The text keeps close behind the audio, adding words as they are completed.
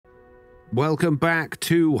Welcome back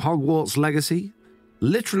to Hogwarts Legacy.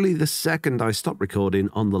 Literally the second I stopped recording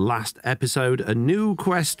on the last episode, a new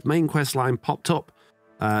main quest line popped up,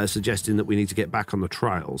 suggesting that we need to get back on the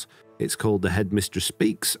trials. It's called The Headmistress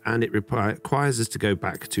Speaks, and it requires us to go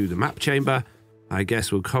back to the map chamber. I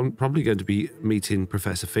guess we're probably going to be meeting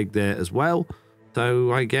Professor Fig there as well,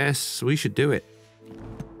 so I guess we should do it.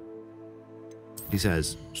 He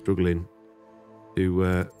says, struggling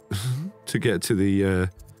to to get to the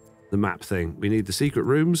map thing. We need the secret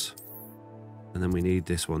rooms, and then we need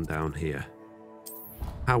this one down here.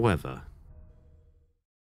 However,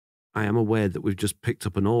 I am aware that we've just picked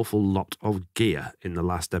up an awful lot of gear in the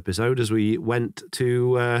last episode as we went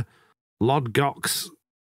to Lodgok's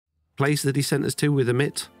place that he sent us to with a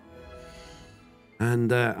mitt.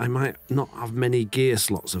 And I might not have many gear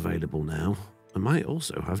slots available now. I might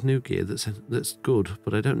also have new gear that's good,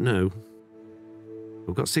 but I don't know.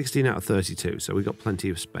 We've got 16 out of 32, so we've got plenty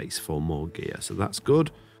of space for more gear, so that's good.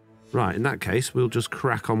 Right, in that case, we'll just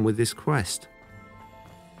crack on with this quest.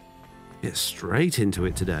 Get straight into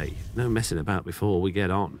it today. No messing about before we get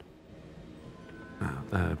on.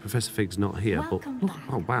 Professor Fig's not here, but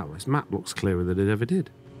oh wow, this map looks clearer than it ever did.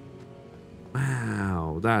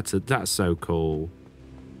 Wow, that's so cool.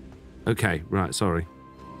 Okay, right, sorry,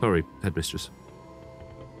 Headmistress.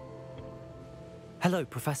 Hello,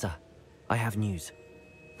 Professor. I have news.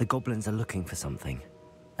 The goblins are looking for something.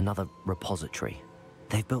 Another repository.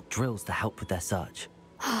 They've built drills to help with their search.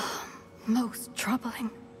 Most troubling.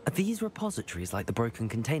 Are these repositories like the broken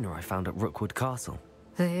container I found at Rookwood Castle?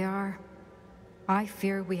 They are. I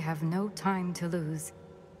fear we have no time to lose.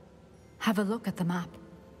 Have a look at the map.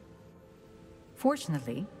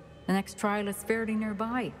 Fortunately, the next trial is fairly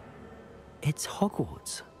nearby. It's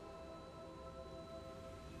Hogwarts.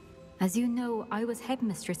 As you know, I was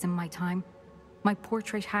headmistress in my time. My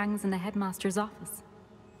portrait hangs in the headmaster's office.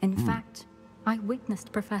 In fact, I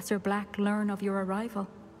witnessed Professor Black learn of your arrival.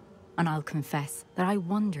 And I'll confess that I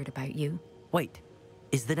wondered about you. Wait,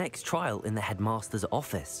 is the next trial in the headmaster's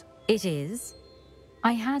office? It is.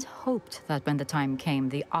 I had hoped that when the time came,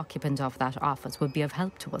 the occupant of that office would be of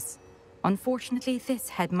help to us. Unfortunately, this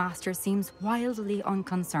headmaster seems wildly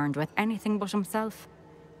unconcerned with anything but himself.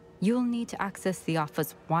 You'll need to access the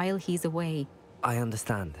office while he's away. I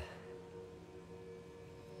understand.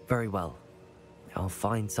 Very well. I'll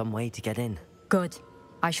find some way to get in. Good.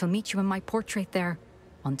 I shall meet you in my portrait there.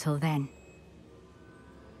 Until then.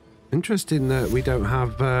 Interesting that we don't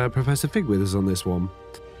have Professor Fig with us on this one.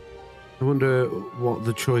 I wonder what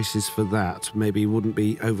the choice is for that. Maybe he wouldn't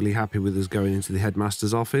be overly happy with us going into the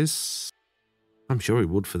headmaster's office. I'm sure he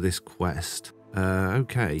would for this quest.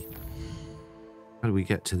 Okay. How do we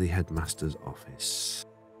get to the headmaster's office?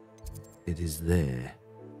 It is there.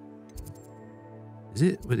 Is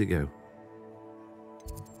it? Where'd it go?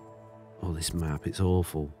 Oh, this map, it's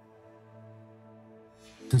awful.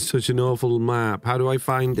 It's such an awful map. How do I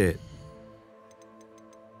find it?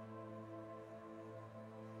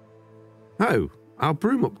 Oh, our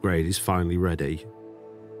broom upgrade is finally ready.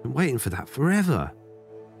 Been waiting for that forever.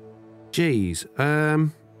 Jeez. I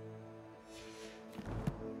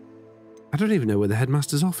don't even know where the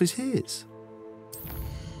headmaster's office is.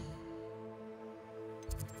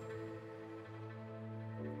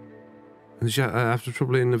 After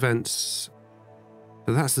troubling events.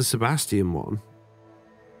 So that's the Sebastian one.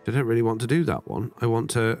 I don't really want to do that one. I want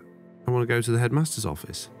to go to the headmaster's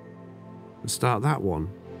office and start that one.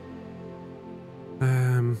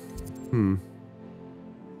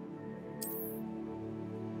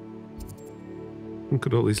 Look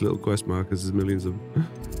at all these little quest markers. There's millions of them.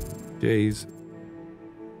 Jeez.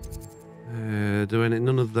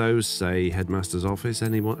 None of those say headmaster's office?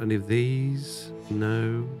 Any of these?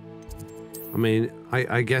 No. I mean,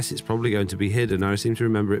 I guess it's probably going to be hidden. I seem to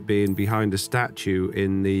remember it being behind a statue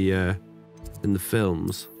in the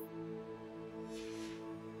films.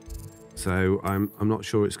 So I'm not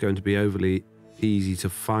sure it's going to be overly easy to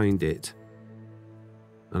find it.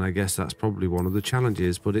 And I guess that's probably one of the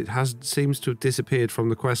challenges, but it seems to have disappeared from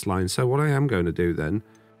the quest line. So what I am going to do then,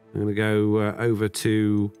 I'm going to go over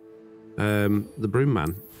to the Broom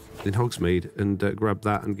Man in Hogsmeade and grab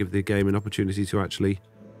that and give the game an opportunity to actually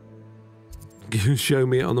show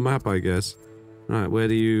me it on the map, I guess. Right, where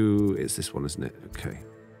do you... It's this one, isn't it? Okay.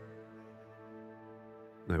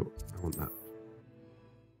 No, I want that.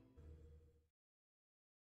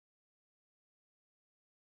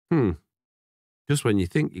 Just when you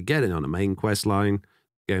think you're getting on a main quest line,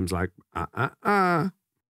 the game's like,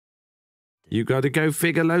 you gotta go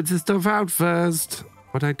figure loads of stuff out first.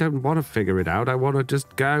 But I don't want to figure it out. I want to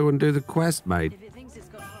just go and do the quest, mate.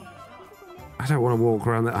 I don't want to walk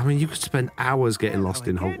around there. I mean, you could spend hours getting lost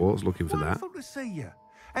in Hello again. Hogwarts looking for that. Wonderful to see you.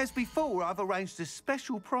 As before, I've arranged a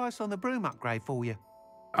special price on the broom upgrade for you.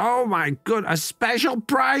 Oh my god, a special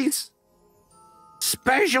price?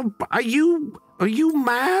 Special? Are you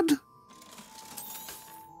mad?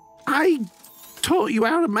 I taught you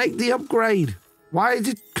how to make the upgrade. Why did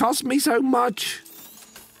it cost me so much?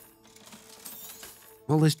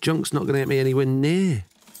 Well, this junk's not going to get me anywhere near.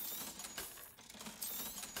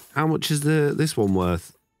 How much is this one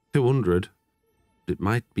worth? 200. It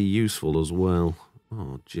might be useful as well.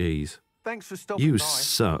 Oh, jeez. Thanks for stopping You by.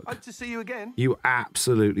 suck. Hope to see you again. You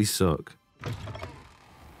absolutely suck.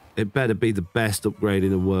 It better be the best upgrade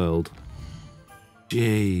in the world.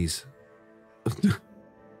 Jeez.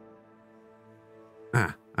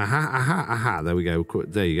 Aha. There we go.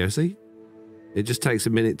 There you go, see? It just takes a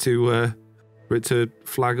minute for it to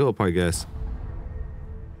flag up, I guess.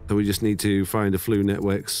 So we just need to find a flu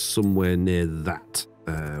network somewhere near that.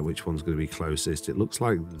 Which one's going to be closest? It looks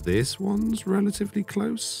like this one's relatively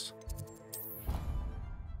close.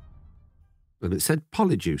 And it said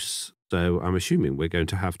Polyjuice, so I'm assuming we're going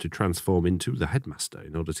to have to transform into the headmaster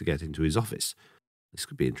in order to get into his office. This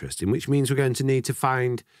could be interesting, which means we're going to need to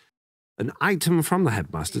find an item from the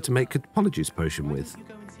headmaster to make a Polyjuice potion with. You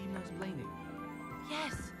go and see Nurse Blaney.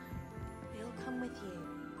 Yes, he'll come with you.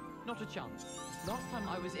 Not a chance. Last time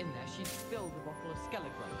I was in there, she spilled a bottle of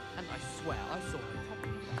Skelegro, and I swear I saw her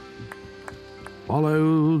toppling her.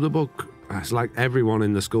 Follow the book. It's like everyone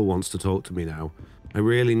in the school wants to talk to me now. I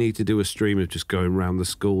really need to do a stream of just going around the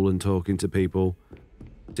school and talking to people,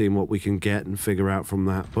 seeing what we can get and figure out from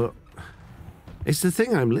that. But it's the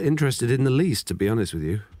thing I'm interested in the least, to be honest with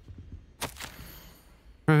you.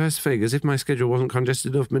 Professor Fig, as if my schedule wasn't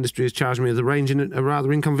congested enough, Ministry has charged me with arranging a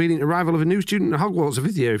rather inconvenient arrival of a new student at Hogwarts, a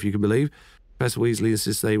fifth year, if you can believe. Professor Weasley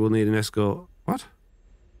insists they will need an escort. What?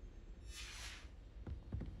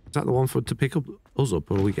 Is that the one to pick up us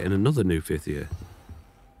up, or are we getting another new fifth year?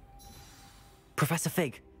 Professor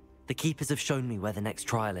Fig, the Keepers have shown me where the next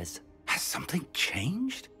trial is. Has something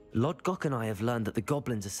changed? Lodgok and I have learned that the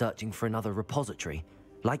goblins are searching for another repository,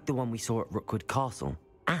 like the one we saw at Rookwood Castle.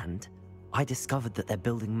 And I discovered that they're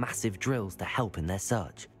building massive drills to help in their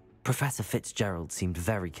search. Professor Fitzgerald seemed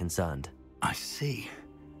very concerned. I see.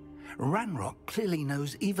 Ranrock clearly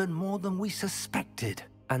knows even more than we suspected.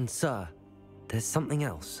 And sir, there's something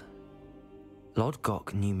else.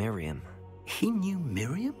 Lodgok knew Miriam. He knew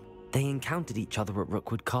Miriam? They encountered each other at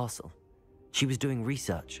Rookwood Castle. She was doing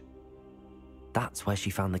research. That's where she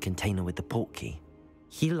found the container with the portkey.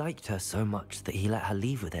 He liked her so much that he let her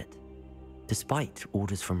leave with it, despite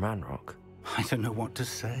orders from Ranrock. I don't know what to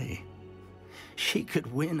say. She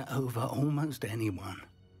could win over almost anyone.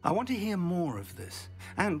 I want to hear more of this.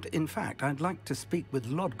 And, in fact, I'd like to speak with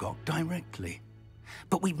Lodgok directly.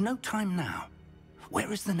 But we've no time now.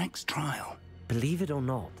 Where is the next trial? Believe it or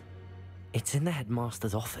not, it's in the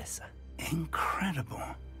headmaster's office. Incredible.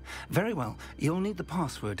 Very well, you'll need the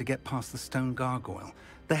password to get past the stone gargoyle.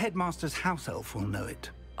 The headmaster's house elf will know it.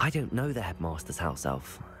 I don't know the headmaster's house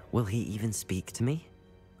elf. Will he even speak to me?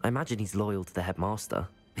 I imagine he's loyal to the headmaster.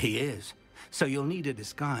 He is. So you'll need a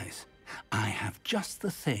disguise. I have just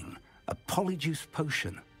the thing. A Polyjuice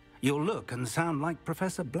potion. You'll look and sound like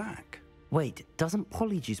Professor Black. Wait, doesn't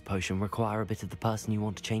Polyjuice potion require a bit of the person you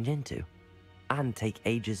want to change into? And take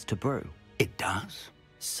ages to brew? It does.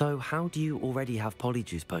 So how do you already have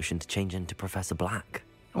Polyjuice potion to change into Professor Black?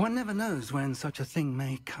 One never knows when such a thing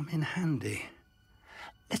may come in handy.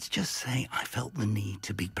 Let's just say I felt the need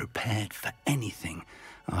to be prepared for anything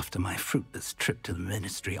after my fruitless trip to the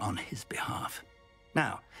Ministry on his behalf.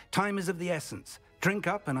 Now, time is of the essence. Drink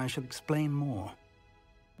up and I shall explain more.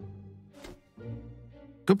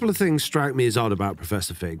 A couple of things strike me as odd about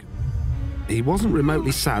Professor Fig. He wasn't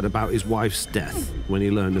remotely sad about his wife's death when he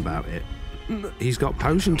learned about it. He's got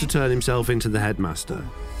potion to turn himself into the headmaster.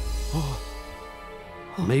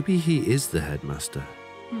 Maybe he is the headmaster.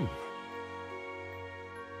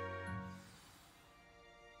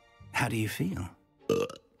 How do you feel?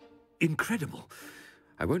 Incredible.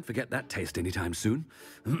 I won't forget that taste anytime soon.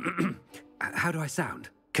 How do I sound?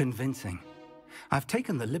 Convincing. I've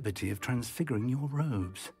taken the liberty of transfiguring your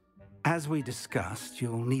robes. As we discussed,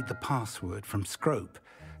 you'll need the password from Scrope,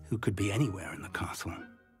 who could be anywhere in the castle.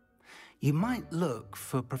 You might look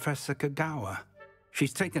for Professor Kagawa.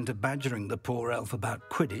 She's taken to badgering the poor elf about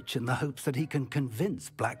Quidditch in the hopes that he can convince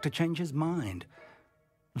Black to change his mind.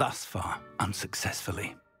 Thus far,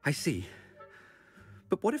 unsuccessfully. I see.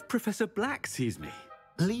 But what if Professor Black sees me?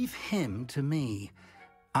 Leave him to me.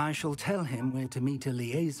 I shall tell him where to meet a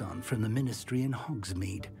liaison from the Ministry in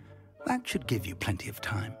Hogsmeade. That should give you plenty of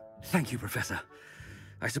time. Thank you, Professor.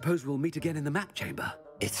 I suppose we'll meet again in the map chamber.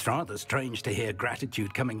 It's rather strange to hear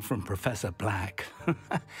gratitude coming from Professor Black.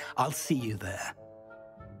 I'll see you there.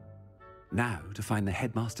 Now to find the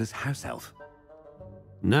headmaster's house elf.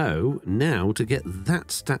 No, now to get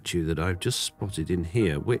that statue that I've just spotted in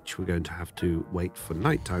here, which we're going to have to wait for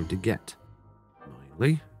nighttime to get.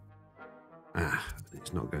 Annoyingly.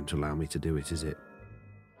 It's not going to allow me to do it, is it?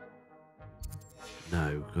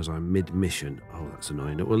 No, because I'm mid-mission. Oh, that's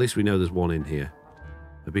annoying. Well, at least we know there's one in here.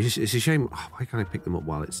 It's a shame. Oh, why can't I pick them up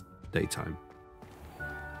while it's daytime?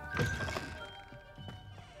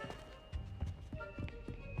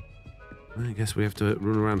 I guess we have to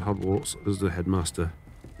run around Hogwarts as the headmaster,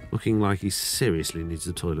 looking like he seriously needs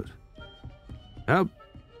the toilet. Help!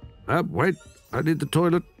 Wait! I need the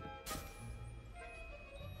toilet!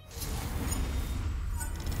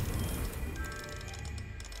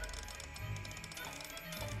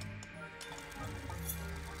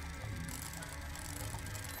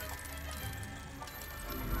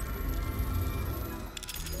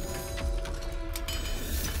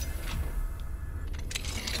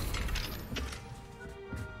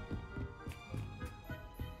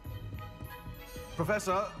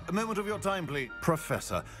 Professor, a moment of your time, please.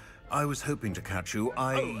 Professor, I was hoping to catch you.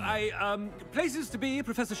 Places to be,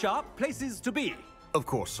 Professor Sharp. Places to be. Of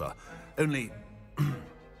course, sir. Only,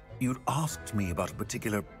 you'd asked me about a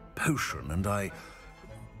particular potion, and I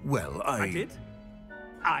did?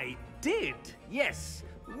 I did, yes.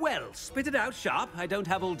 Well, spit it out, Sharp. I don't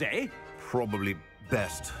have all day. Probably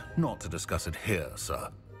best not to discuss it here, sir.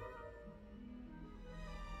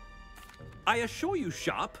 I assure you,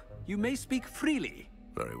 Sharp, you may speak freely.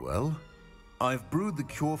 Very well. I've brewed the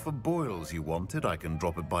cure for boils you wanted. I can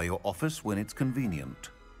drop it by your office when it's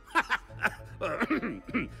convenient.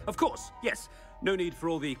 Of course, yes. No need for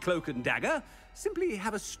all the cloak and dagger. Simply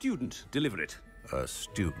have a student deliver it. A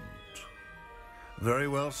student. Very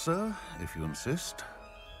well, sir, if you insist.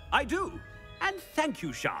 I do. And thank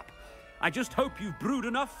you, Sharp. I just hope you've brewed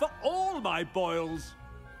enough for all my boils.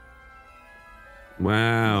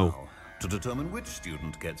 Wow. Now, to determine which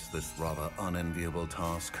student gets this rather unenviable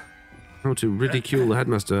task. How to ridicule the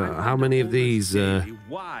headmaster. How many of these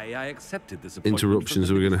why I accepted this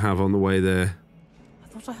interruptions are we going to have on the way there?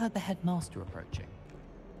 I thought I heard the headmaster approaching.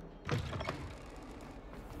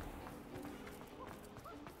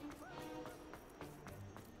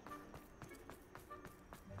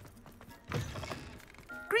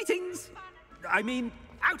 Greetings! I mean,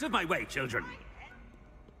 out of my way, children.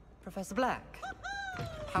 Professor Black.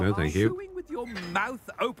 No, thank you. Chewing with your mouth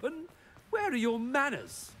open? Where are your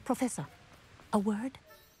manners? Professor, a word?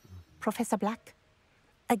 Professor Black?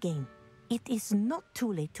 Again, it is not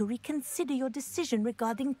too late to reconsider your decision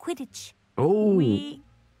regarding Quidditch. Oh.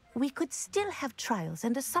 We could still have trials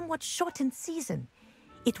and a somewhat shortened season.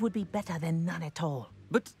 It would be better than none at all.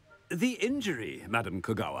 But the injury, Madam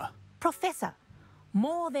Kogawa. Professor,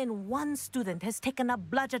 more than one student has taken a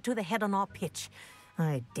bludger to the head on our pitch.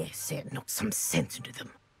 I dare say it knocked some sense into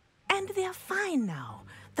them. And they're fine now.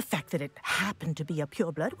 The fact that it happened to be a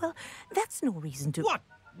pureblood, well, that's no reason to... What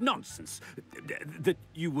nonsense! That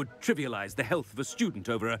you would trivialize the health of a student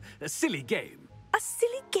over a silly game. A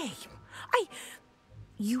silly game?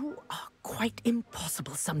 You are quite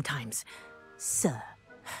impossible sometimes. Sir,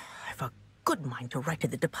 I've a good mind to write to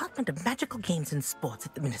the Department of Magical Games and Sports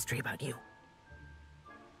at the Ministry about you.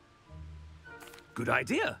 Good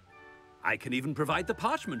idea. I can even provide the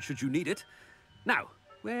parchment should you need it. Now,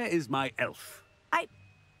 where is my elf?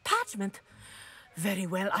 Parchment? Very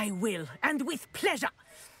well, I will, and with pleasure.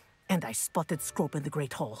 And I spotted Scrope in the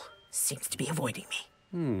Great Hall. Seems to be avoiding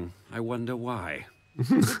me. I wonder why.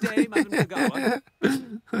 Good day, Madam Kogawa.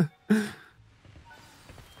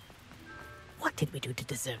 What did we do to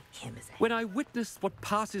deserve him as a... When I witnessed what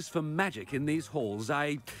passes for magic in these halls,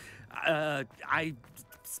 I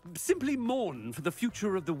simply mourn for the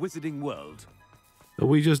future of the wizarding world. Are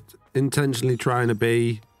we just intentionally trying to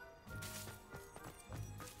be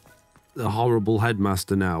the horrible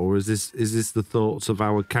headmaster now, or is this the thoughts of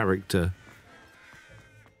our character?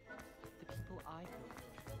 The people I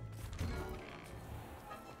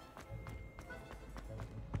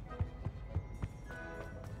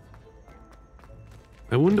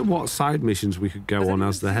I wonder what side missions we could go on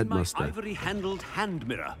as the My headmaster. ivory-handled hand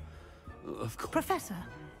mirror. Of course. Professor,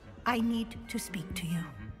 I need to speak to you.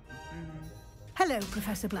 Hello,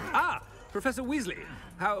 Professor Black. Ah, Professor Weasley.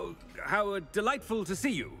 How delightful to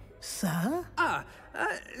see you. Sir?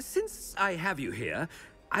 Since I have you here,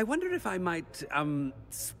 I wonder if I might,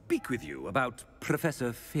 speak with you about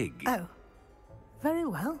Professor Fig. Oh, very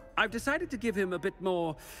well. I've decided to give him a bit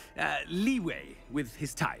more, leeway with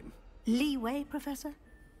his time. Leeway, Professor?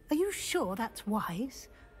 Are you sure that's wise?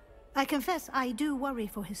 I confess I do worry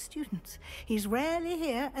for his students. He's rarely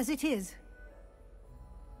here as it is.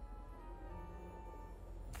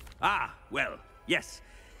 Ah, well, yes.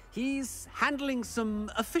 He's handling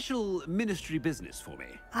some official ministry business for me.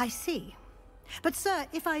 I see. But sir,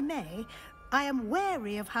 if I may, I am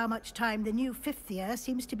wary of how much time the new fifth year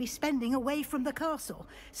seems to be spending away from the castle,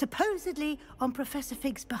 supposedly on Professor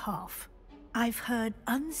Fig's behalf. I've heard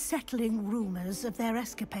unsettling rumors of their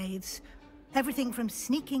escapades. Everything from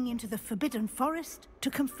sneaking into the Forbidden Forest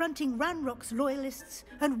to confronting Ranrock's loyalists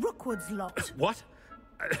and Rookwood's lot. What?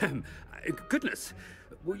 Goodness.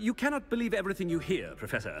 You cannot believe everything you hear,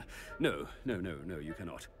 Professor. No, you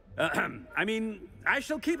cannot. I mean, I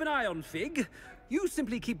shall keep an eye on Fig. You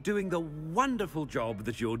simply keep doing the wonderful job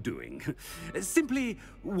that you're doing. Simply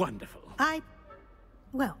wonderful.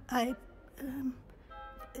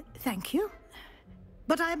 Thank you.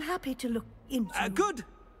 But I'm happy to look into...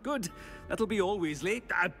 Good. That'll be all, Weasley.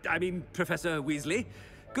 I mean, Professor Weasley.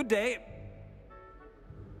 Good day.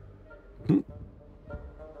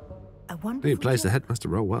 A wonderful He plays the headmaster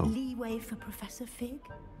role well. Leeway for Professor Fig.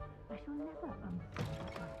 I shall never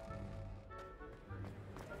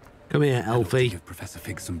Come here, Elfie. Give Professor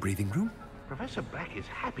Fig some breathing room. Professor Black is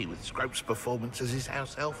happy with Scrope's performance as his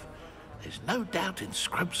house elf. There's no doubt in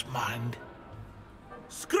Scrope's mind.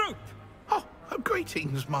 Scrope! Oh,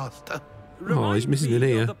 greetings, Master. Oh, he's missing an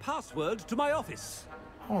ear. The password to my office.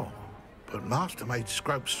 Oh, but Master made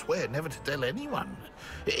Scrope swear never to tell anyone,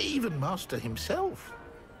 even Master himself.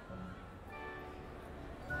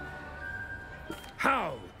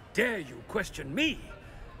 How dare you question me?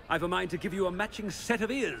 I've a mind to give you a matching set of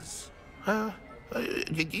ears.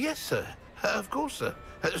 Yes, sir. Of course, sir.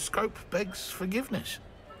 Scrope begs forgiveness.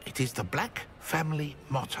 It is the Black family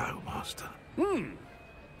motto, Master.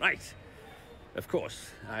 Right. Of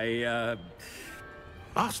course,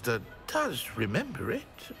 Master does remember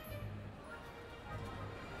it.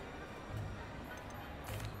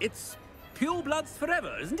 It's pure bloods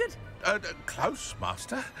forever, isn't it? Close,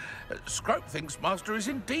 Master. Scrope thinks Master is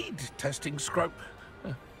indeed testing Scrope.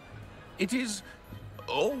 It is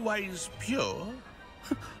always pure.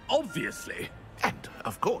 Obviously. And,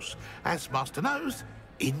 of course, as Master knows,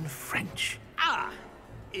 in French.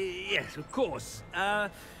 Yes, of course.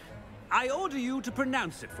 I order you to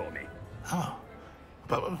pronounce it for me. Oh,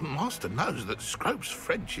 but Master knows that Scrope's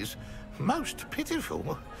French is most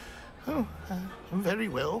pitiful. Oh, very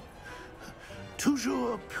well.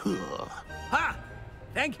 Toujours pur.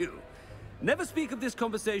 Thank you. Never speak of this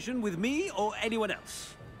conversation with me or anyone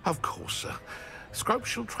else. Of course, sir. Scrope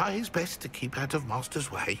shall try his best to keep out of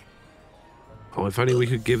Master's way. Oh, if only we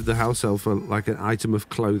could give the house elf like an item of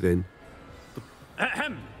clothing.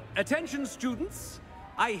 Attention, students.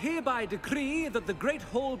 I hereby decree that the Great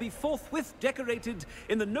Hall be forthwith decorated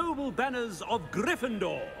in the noble banners of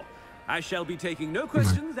Gryffindor. I shall be taking no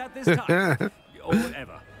questions at this time. Or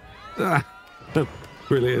ever.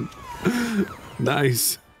 Brilliant.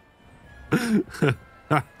 Nice.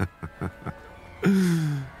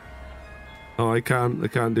 Oh, I can't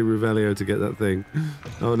do Revelio to get that thing.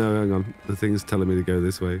 Oh no, hang on. The thing's telling me to go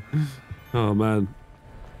this way. Oh man.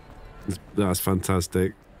 That's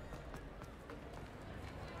fantastic.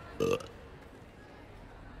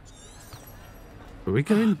 Are we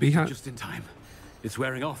going behind? Just in time. It's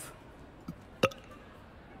wearing off.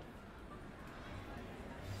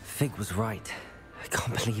 Fig was right. I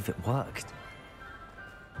can't believe it worked.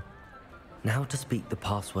 Now to speak the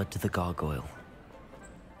password to the gargoyle.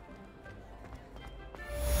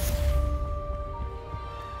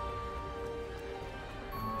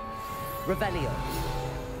 Revelio.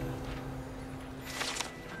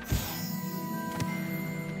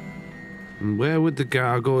 And where would the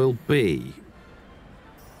gargoyle be?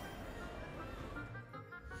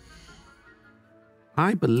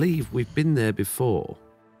 I believe we've been there before.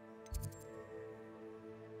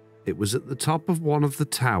 It was at the top of one of the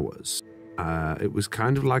towers. It was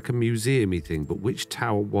kind of like a museum-y thing, but which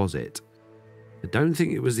tower was it? I don't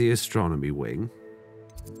think it was the astronomy wing.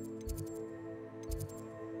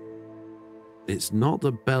 It's not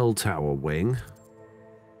the bell tower wing.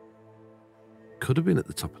 Could have been at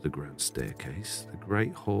the top of the grand staircase. The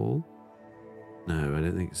Great Hall? No, I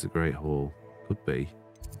don't think it's the Great Hall. Could be.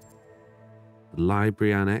 The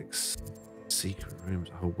library annex. Secret rooms.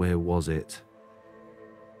 Oh, where was it?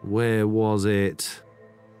 Where was it?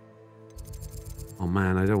 Oh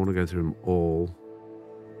man, I don't want to go through them all.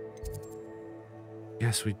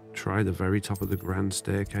 Yes, we try the very top of the grand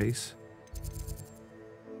staircase.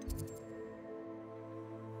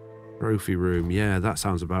 Trophy room. Yeah, that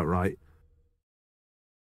sounds about right.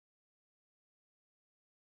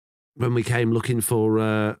 When we came looking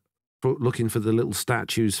for looking for the little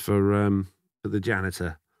statues for the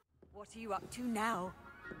janitor. What are you up to now?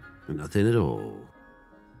 Nothing at all.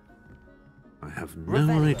 I have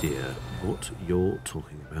no idea what you're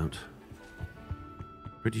talking about.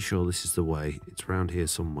 Pretty sure this is the way. It's round here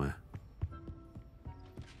somewhere.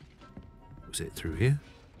 Was it through here?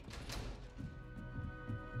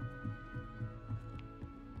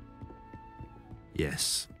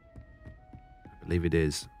 Yes. I believe it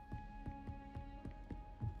is.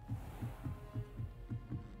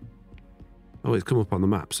 Oh, it's come up on the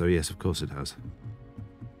map, so yes, of course it has.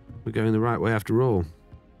 We're going the right way after all.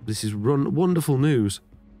 This is wonderful news.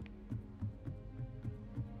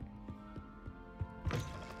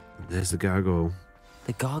 There's the gargoyle.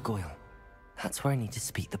 The gargoyle. That's where I need to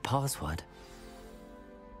speak the password.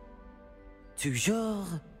 Toujours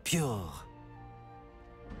pure.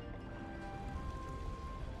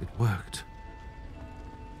 It worked.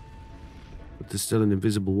 But there's still an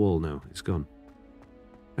invisible wall now. It's gone.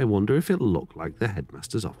 I wonder if it'll look like the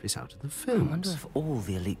headmaster's office out of the films. I wonder if all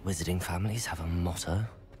the elite wizarding families have a motto.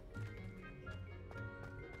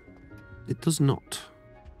 It does not.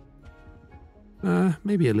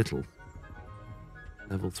 Maybe a little.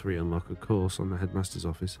 Level 3 unlock a course on the headmaster's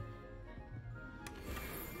office.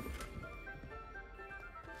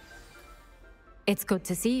 It's good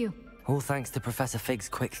to see you. All thanks to Professor Fig's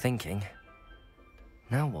quick thinking.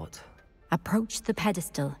 Now what? Approach the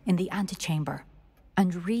pedestal in the antechamber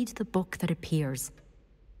and read the book that appears.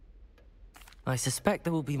 I suspect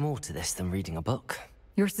there will be more to this than reading a book.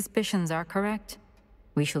 Your suspicions are correct.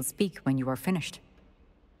 We shall speak when you are finished.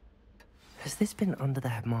 Has this been under the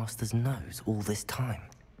headmaster's nose all this time?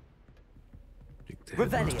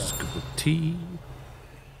 Headmaster's cup of tea.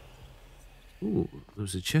 Ooh, there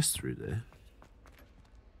was a chest through there.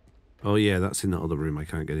 Oh yeah, that's in that other room I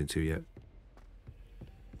can't get into yet.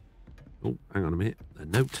 Oh, hang on a minute. A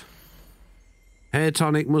note. Hair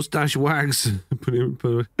tonic, mustache wags.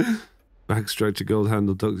 Put bag structure, gold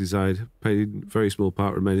handle, ducked inside. Paid very small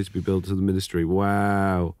part remaining to be billed to the ministry.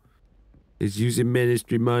 Wow. He's using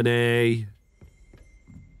ministry money.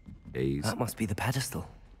 Jeez. That must be the pedestal.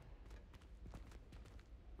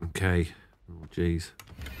 Okay. Oh, jeez.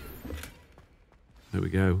 There we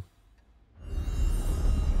go.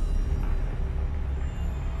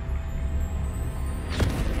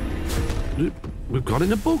 We've got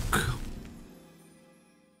in a book.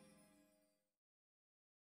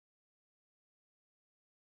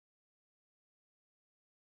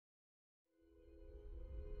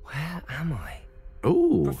 Where am I?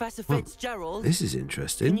 Oh, Professor Fitzgerald. This is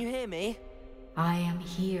interesting. Can you hear me? I am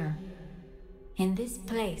here. In this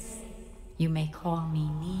place, you may call me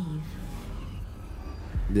Neve.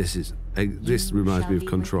 This reminds me of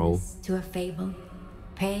Control. To a fable,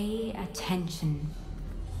 pay attention.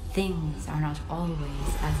 Things are not always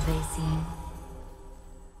as they seem.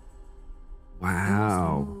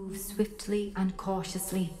 Wow. You must move swiftly and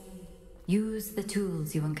cautiously. Use the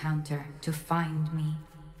tools you encounter to find me.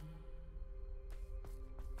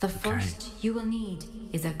 The first you will need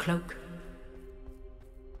is a cloak.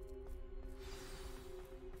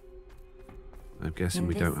 I'm guessing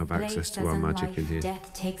we don't have access to our magic in here.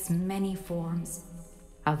 Death takes many forms.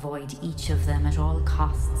 Avoid each of them at all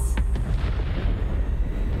costs.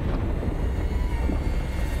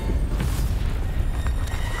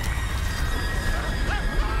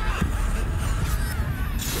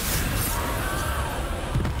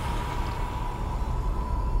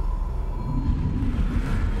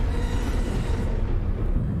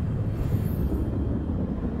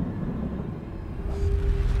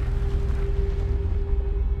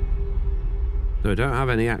 So I don't have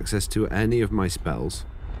any access to any of my spells.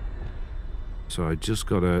 So I just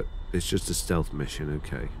gotta... It's just a stealth mission,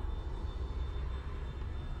 okay.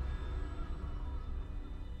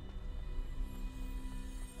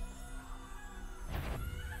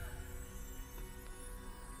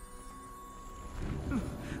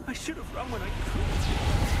 I should have run when I could.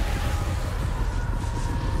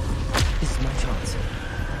 This is my chance.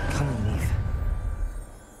 Come on, Neve.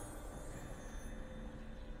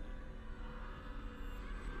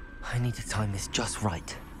 I need to time this just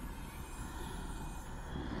right.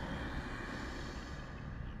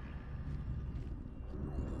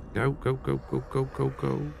 Go, go, go, go, go, go,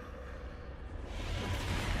 go.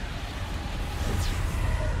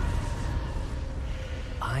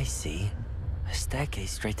 I see. A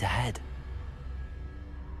staircase straight ahead.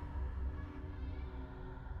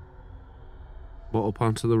 What, up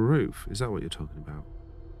onto the roof? Is that what you're talking about?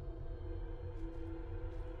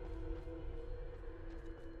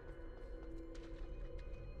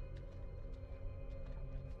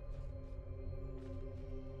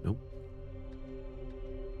 Nope.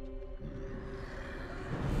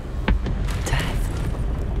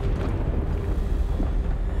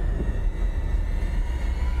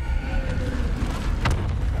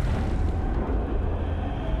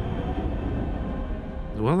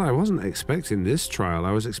 Well, I wasn't expecting this trial.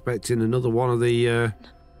 I was expecting another one of the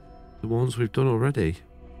ones we've done already.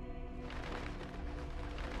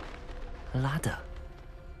 A ladder.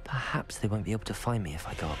 Perhaps they won't be able to find me if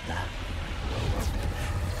I go up there.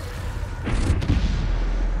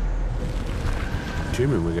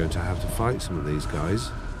 Assuming we're going to have to fight some of these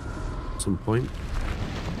guys at some point.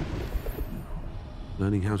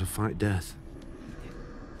 Learning how to fight death.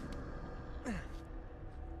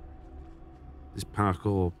 This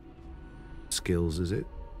parkour skills, is it?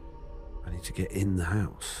 I need to get in the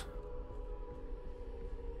house.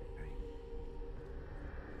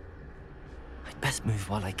 I'd best move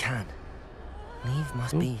while I can. Neve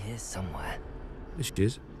must be here somewhere. There she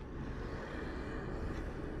is.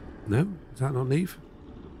 No? Is that not Neve?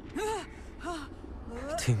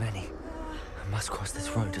 Too many. I must cross this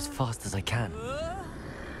road as fast as I can.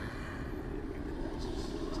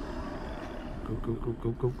 Go, go, go,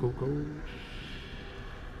 go, go, go, go.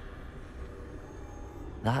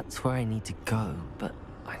 That's where I need to go, but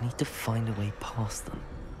I need to find a way past them.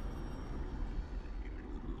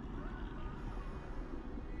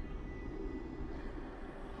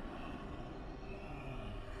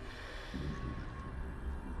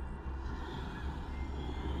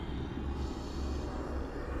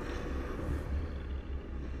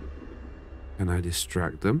 Can I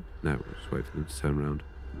distract them? No, we'll just wait for them to turn around.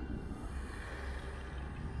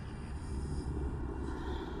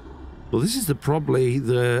 Well, this is probably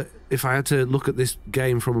the... If I had to look at this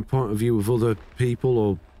game from a point of view of other people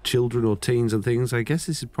or children or teens and things, I guess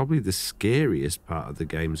this is probably the scariest part of the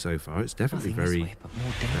game so far. It's definitely very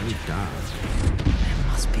dark. There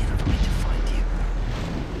must be another way to find you.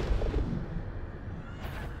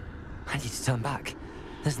 I need to turn back.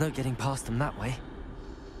 There's no getting past them that way.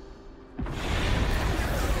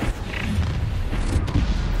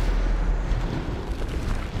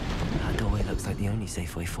 That doorway looks like the only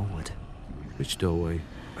safe way forward. Which doorway?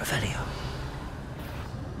 Revelio.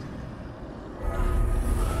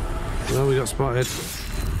 Well, we got spotted.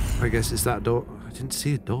 I guess it's that door. I didn't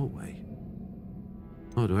see a doorway.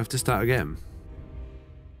 Oh, do I have to start again?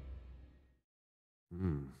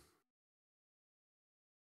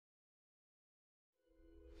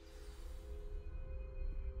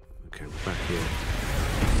 Okay, we're back here.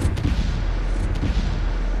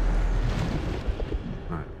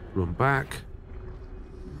 Right, run back.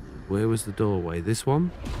 Where was the doorway? This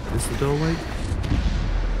one? Is this the doorway?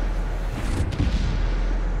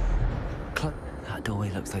 That doorway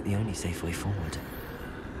looks like the only safe way forward.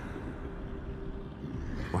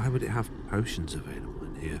 Why would it have potions available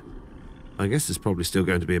in here? I guess there's probably still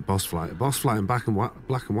going to be a boss fight. A boss fight in black and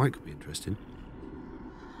white could be interesting.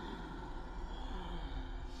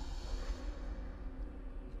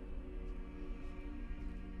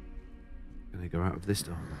 Can I go out of this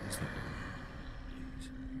door?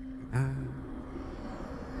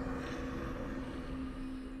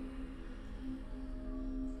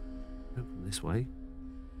 Open this way.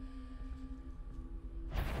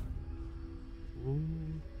 Ooh.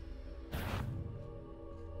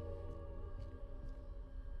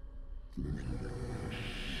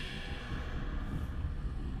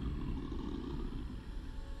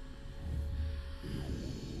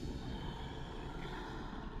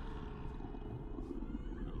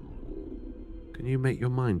 Can you make your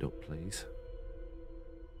mind up, please?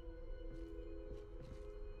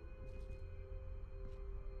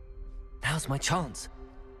 Now's my chance.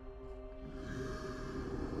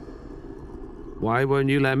 Why won't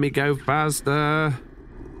you let me go faster?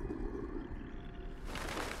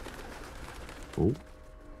 Oh.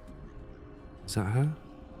 Is that her?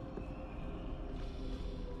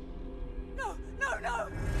 No, no, no!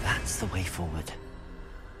 That's the way forward.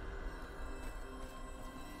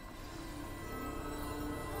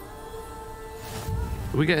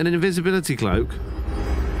 Are we getting an invisibility cloak?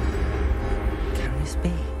 Can this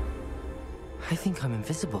be? I think I'm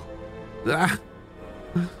invisible. Ah!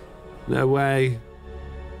 No way.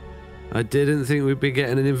 I didn't think we'd be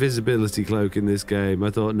getting an invisibility cloak in this game. I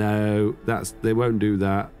thought, no, they won't do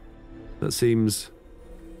that. That seems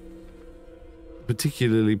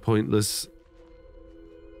particularly pointless.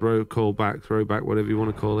 Throwback, whatever you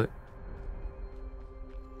want to call it.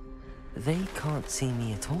 They can't see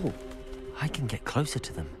me at all. I can get closer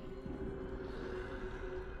to them.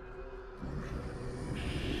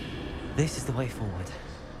 This is the way forward.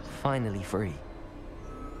 Finally free.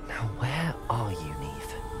 Now where are you,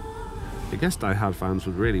 Neve? I guess Die Hard fans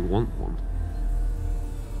would really want one.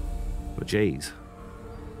 But jeez.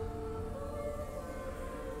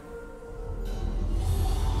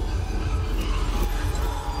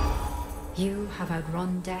 You have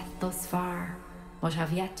outrun death thus far, but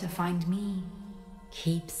have yet to find me.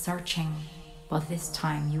 Keep searching, but this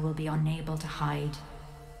time you will be unable to hide.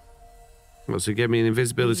 Well, so give me an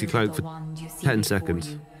invisibility cloak for 10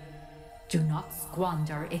 seconds. Do not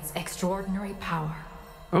squander its extraordinary power.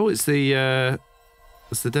 Oh, it's the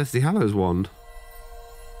Deathly Hallows wand.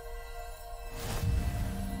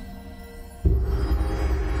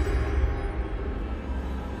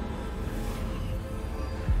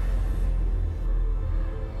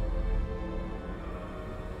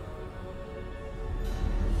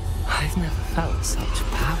 I've never felt such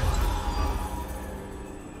power.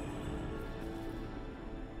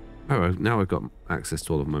 Oh, now I've got access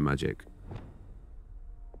to all of my magic.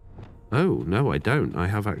 Oh, no, I don't. I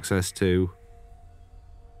have access to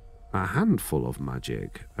a handful of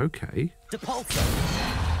magic. Okay. Depulso.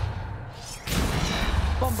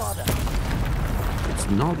 Bombarder. It's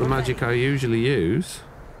not the magic I usually use.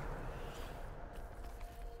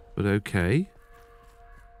 But okay.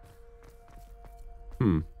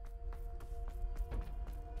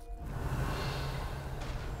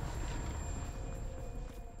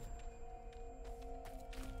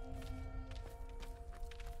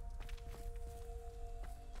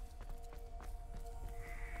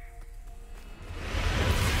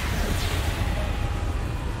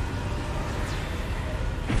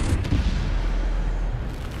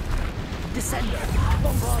 Descender.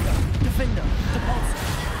 Bombarder. Defender. Depulso.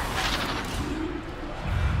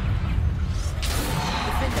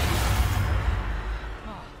 Defender.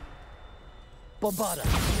 Bombarder.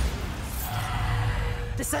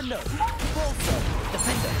 Descender. Depulso.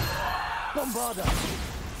 Defender. Bombarder.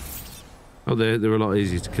 Oh, they're a lot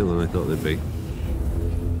easier to kill than I thought they'd be.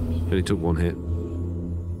 Only took one hit.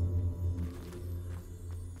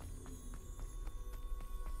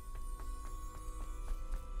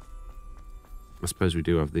 I suppose we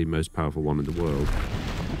do have the most powerful one in the world.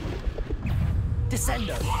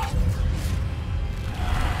 Descender.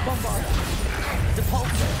 Bombarder.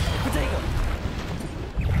 Depulso. Protego.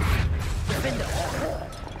 Defender.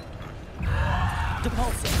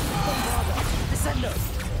 Depulso. Bombarder. Descender.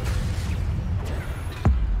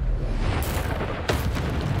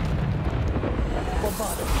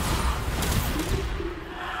 Bombarder.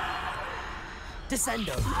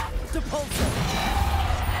 Descender. Depulso.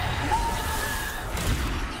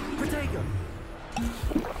 Protego.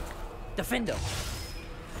 Defender.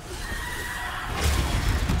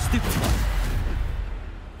 Stupefy.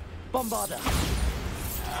 Bombarder.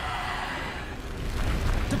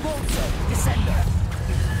 Depulso. Descender.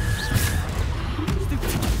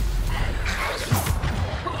 Stupefy.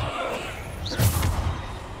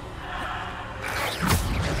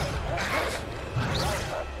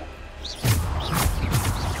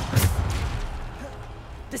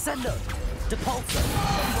 Descender. Depulso.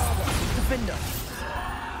 Bombarder. Defender.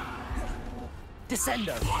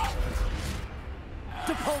 Descender.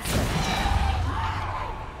 Depulso.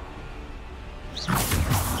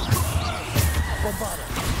 Bombarder.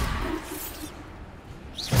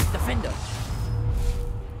 Defender.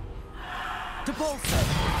 Depulso.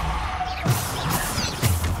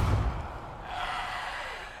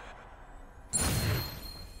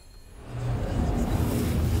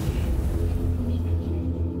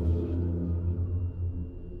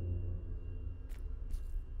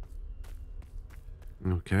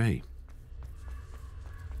 Okay.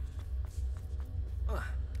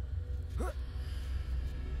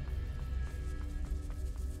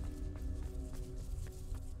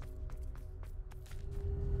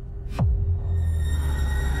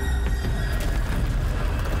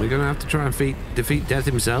 We're going to have to try and defeat Death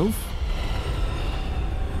himself?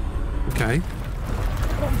 Okay.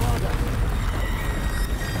 Bombarder.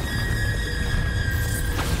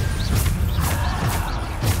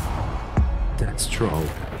 Death's troll.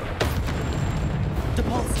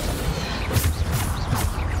 Depulso.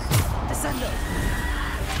 Descender.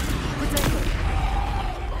 Protego.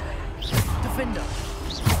 Defender.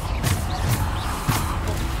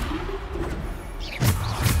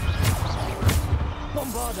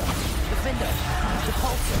 Bombarder. Defender.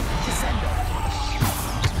 Depulso. Descender.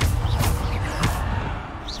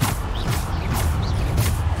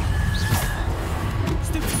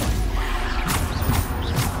 Stupefy.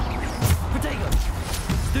 Protego.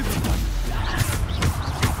 Stupefy.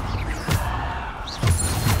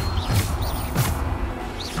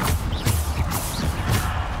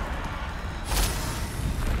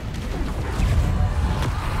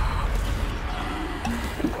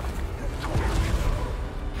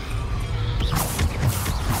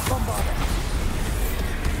 Bombarder.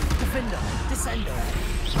 Defender. Descender.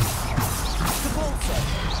 Depulso.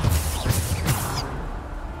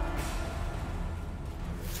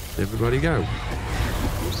 Everybody go.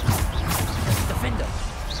 Defender!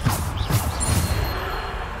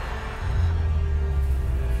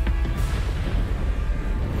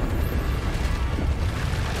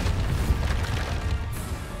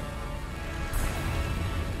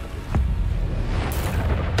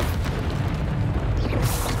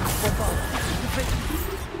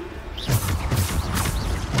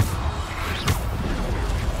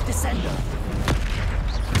 Descender!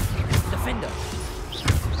 Defender!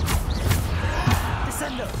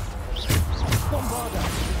 Descender! Bombarder!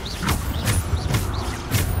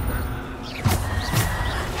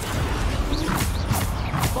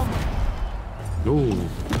 Bomber! Ooh.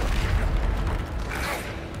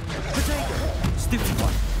 Potato! Stupid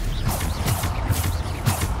one!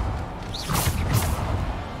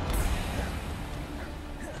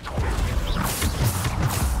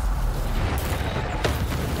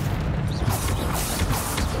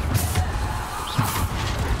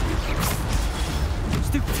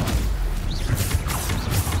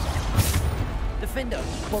 Defender,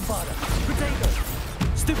 Bombarder, Potato,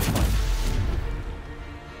 Stupid one.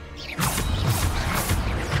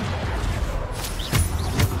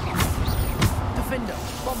 Defender,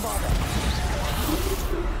 Bombarder.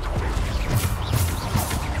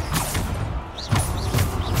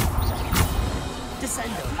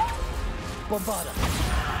 Descender, Bombarder.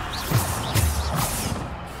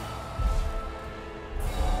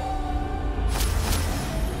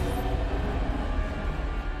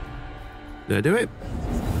 Did I do it?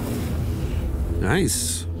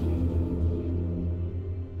 Nice.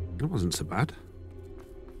 It wasn't so bad.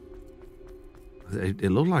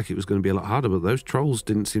 It looked like it was going to be a lot harder, but those trolls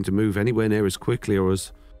didn't seem to move anywhere near as quickly or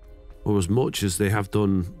as much as they have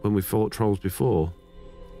done when we fought trolls before.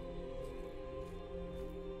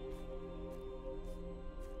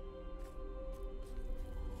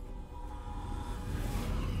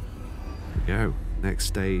 There we go. Next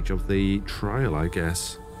stage of the trial, I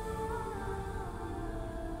guess.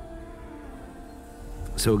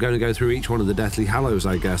 So we're going to go through each one of the Deathly Hallows,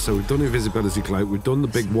 I guess. So we've done Invisibility Cloak, we've done the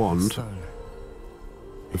Big Wand,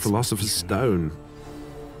 the Philosopher's Stone.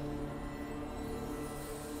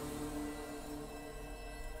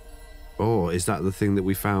 Or is that the thing that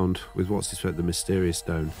we found with what's this, the Mysterious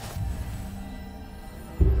Stone?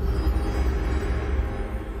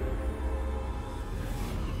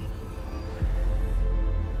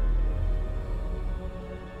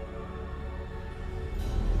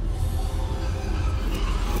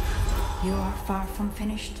 You are far from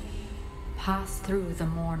finished. Pass through the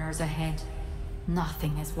mourners ahead.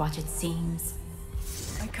 Nothing is what it seems.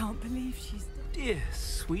 I can't believe she's Dear,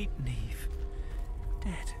 sweet Neve.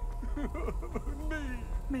 Dead.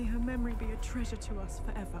 May her memory be a treasure to us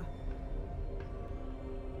forever.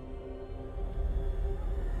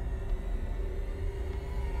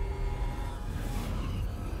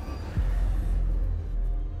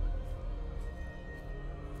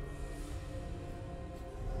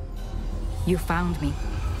 You found me,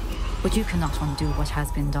 but you cannot undo what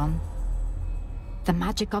has been done. The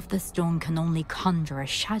magic of the stone can only conjure a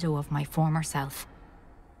shadow of my former self.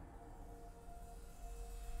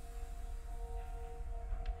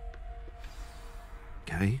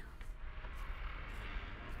 Okay.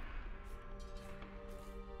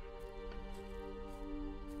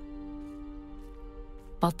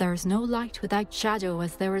 But there is no light without shadow,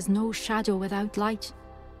 as there is no shadow without light.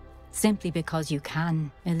 Simply because you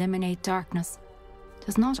can eliminate darkness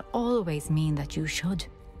does not always mean that you should.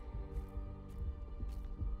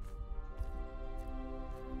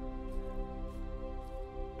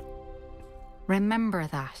 Remember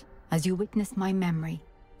that as you witness my memory.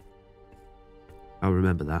 I'll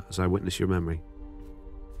remember that as I witness your memory.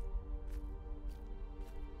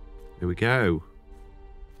 Here we go.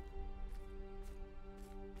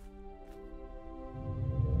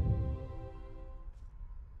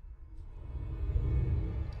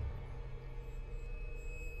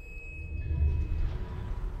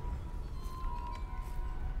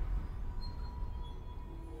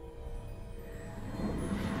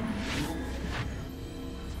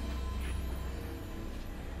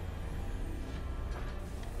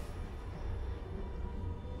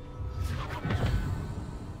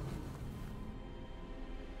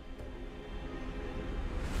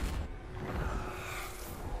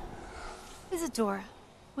 Isadora,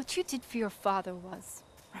 what you did for your father was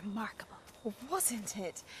remarkable. Well, wasn't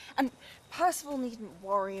it? And Percival needn't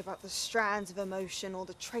worry about the strands of emotion or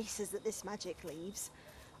the traces that this magic leaves.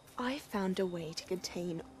 I found a way to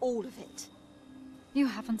contain all of it. You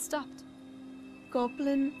haven't stopped.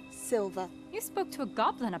 Goblin Silver. You spoke to a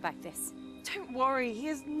goblin about this. Don't worry, he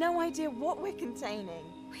has no idea what we're containing.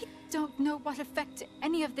 We don't know what effect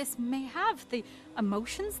any of this may have. The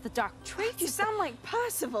emotions, the dark traits. You sound like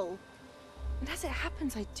Percival. And as it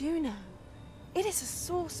happens, I do know. It is a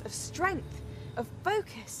source of strength, of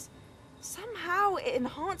focus. Somehow it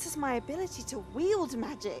enhances my ability to wield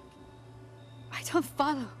magic. I don't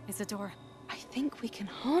follow, Isadora. I think we can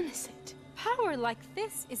harness it. Power like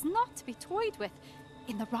this is not to be toyed with.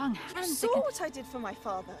 In the wrong hands, You saw what I did for my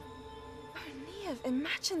father. Oh, Neve,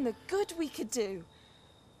 imagine the good we could do.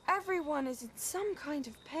 Everyone is in some kind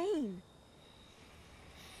of pain.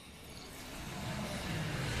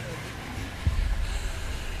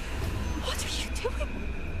 What are you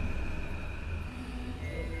doing?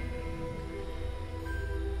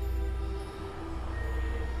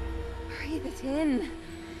 Breathe it in.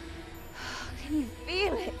 Can you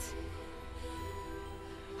feel it?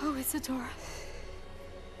 Oh, Isadora.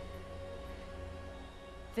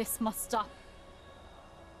 This must stop.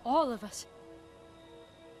 All of it.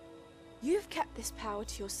 You've kept this power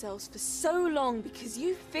to yourselves for so long because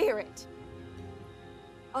you fear it.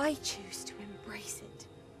 I choose to embrace it.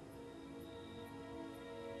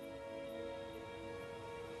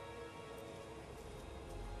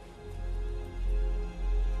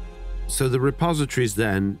 So the repositories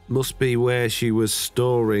then must be where she was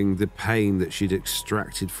storing the pain that she'd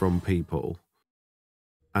extracted from people.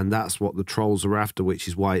 And that's what the trolls are after, which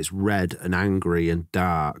is why it's red and angry and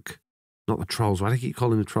dark. Not the trolls. Why do I keep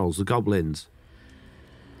calling the trolls? The goblins.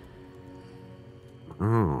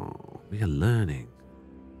 Oh, we are learning.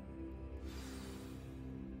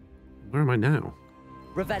 Where am I now?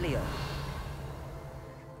 Revelio.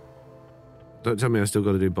 Don't tell me I still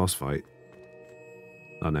got to do boss fight.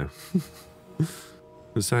 Oh, no.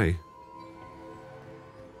 Let's say.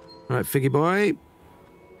 All right, Figgy boy.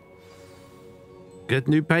 Get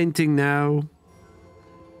new painting now.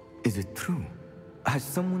 Is it true? Has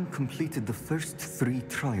someone completed the first 3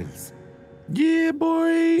 trials? Yeah,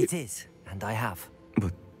 boy. It is, and I have.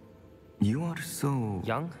 But you are so...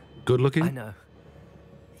 young? Good looking? I know.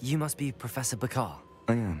 You must be Professor Bakar.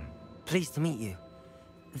 I am. Pleased to meet you.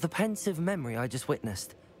 The pensive memory I just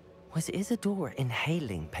witnessed. Was Isadora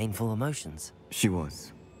inhaling painful emotions? She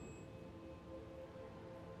was.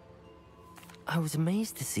 I was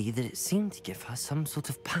amazed to see that it seemed to give her some sort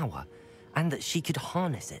of power, and that she could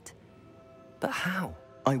harness it. But how?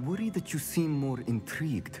 I worry that you seem more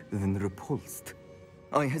intrigued than repulsed.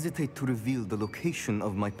 I hesitate to reveal the location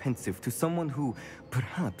of my pensive to someone who,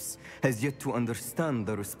 perhaps, has yet to understand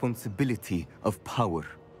the responsibility of power.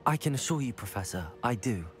 I can assure you, Professor, I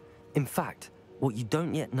do. In fact, what you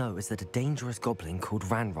don't yet know is that a dangerous goblin called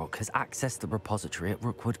Ranrock has accessed the repository at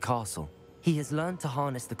Rookwood Castle. He has learned to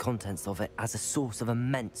harness the contents of it as a source of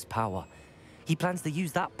immense power. He plans to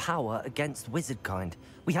use that power against wizardkind.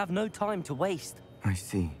 We have no time to waste. I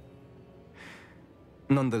see.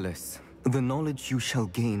 Nonetheless, the knowledge you shall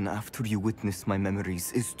gain after you witness my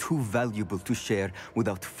memories is too valuable to share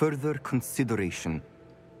without further consideration.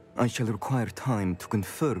 I shall require time to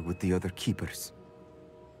confer with the other keepers.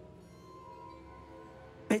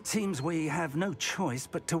 It seems we have no choice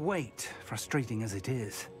but to wait, frustrating as it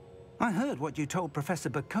is. I heard what you told Professor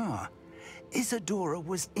Bakar. Isadora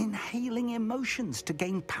was inhaling emotions to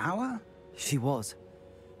gain power? She was.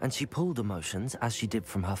 And she pulled emotions, as she did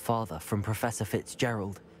from her father, from Professor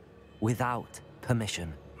Fitzgerald, without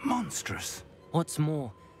permission. Monstrous. What's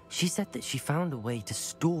more, she said that she found a way to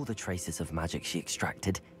store the traces of magic she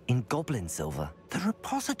extracted in goblin silver. The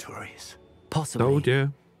repositories? Possibly. Oh,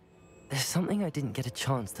 dear. There's something I didn't get a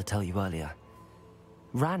chance to tell you earlier.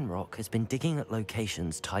 Ranrock has been digging at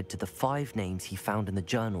locations tied to the 5 names he found in the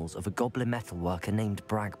journals of a goblin metalworker named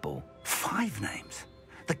Bragball. 5 names?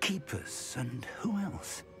 The Keepers, and who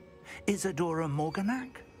else? Isadora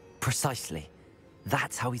Morganac? Precisely.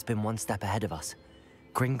 That's how he's been one step ahead of us.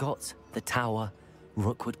 Gringotts, the Tower,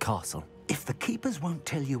 Rookwood Castle. If the Keepers won't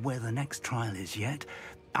tell you where the next trial is yet,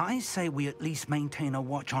 I say we at least maintain a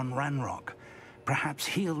watch on Ranrock. Perhaps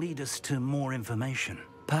he'll lead us to more information.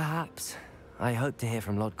 Perhaps. I hope to hear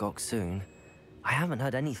from Lodgok soon. I haven't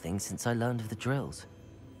heard anything since I learned of the drills.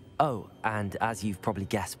 Oh, and as you've probably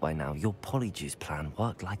guessed by now, your Polyjuice plan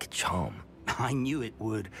worked like a charm. I knew it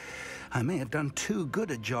would. I may have done too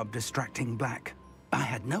good a job distracting Black. I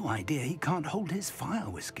had no idea he can't hold his fire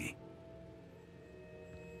whiskey.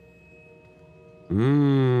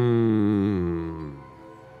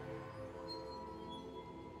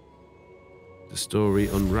 The story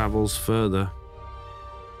unravels further.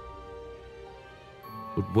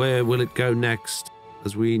 But where will it go next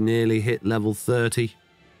as we nearly hit level 30?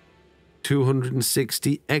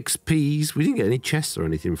 260 XPs. We didn't get any chests or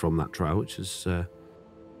anything from that trial, which is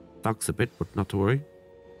sucks a bit, but not to worry.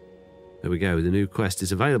 There we go. The new quest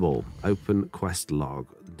is available. Open quest log.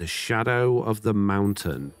 The Shadow of the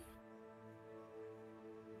Mountain.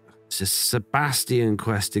 It's a Sebastian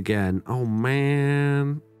quest again. Oh,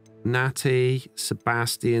 man. Natty,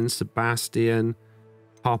 Sebastian,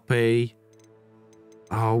 Poppy.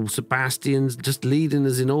 Oh, Sebastian's just leading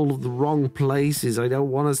us in all of the wrong places. I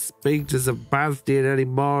don't want to speak to Sebastian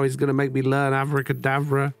anymore. He's going to make me learn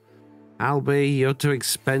abracadabra. Albie, you're too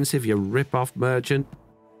expensive, you rip-off merchant.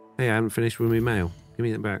 Hey, I haven't finished with my mail. Give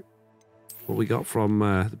me that back. What we got from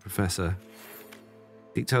the professor.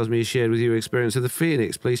 He tells me he shared with you experience of the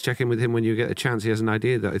Phoenix. Please check in with him when you get a chance. He has an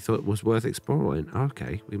idea that I thought was worth exploring.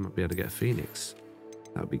 Okay, we might be able to get a Phoenix.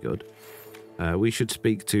 That would be good. We should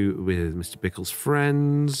speak with Mr. Bickle's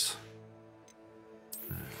friends.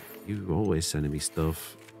 You always sending me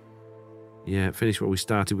stuff. Yeah, finish what we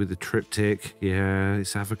started with the triptych. Yeah,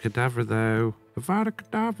 it's Avada though. Avada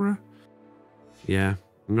Kedavra. Yeah.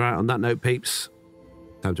 Right, on that note, peeps,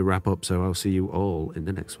 time to wrap up, so I'll see you all in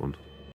the next one.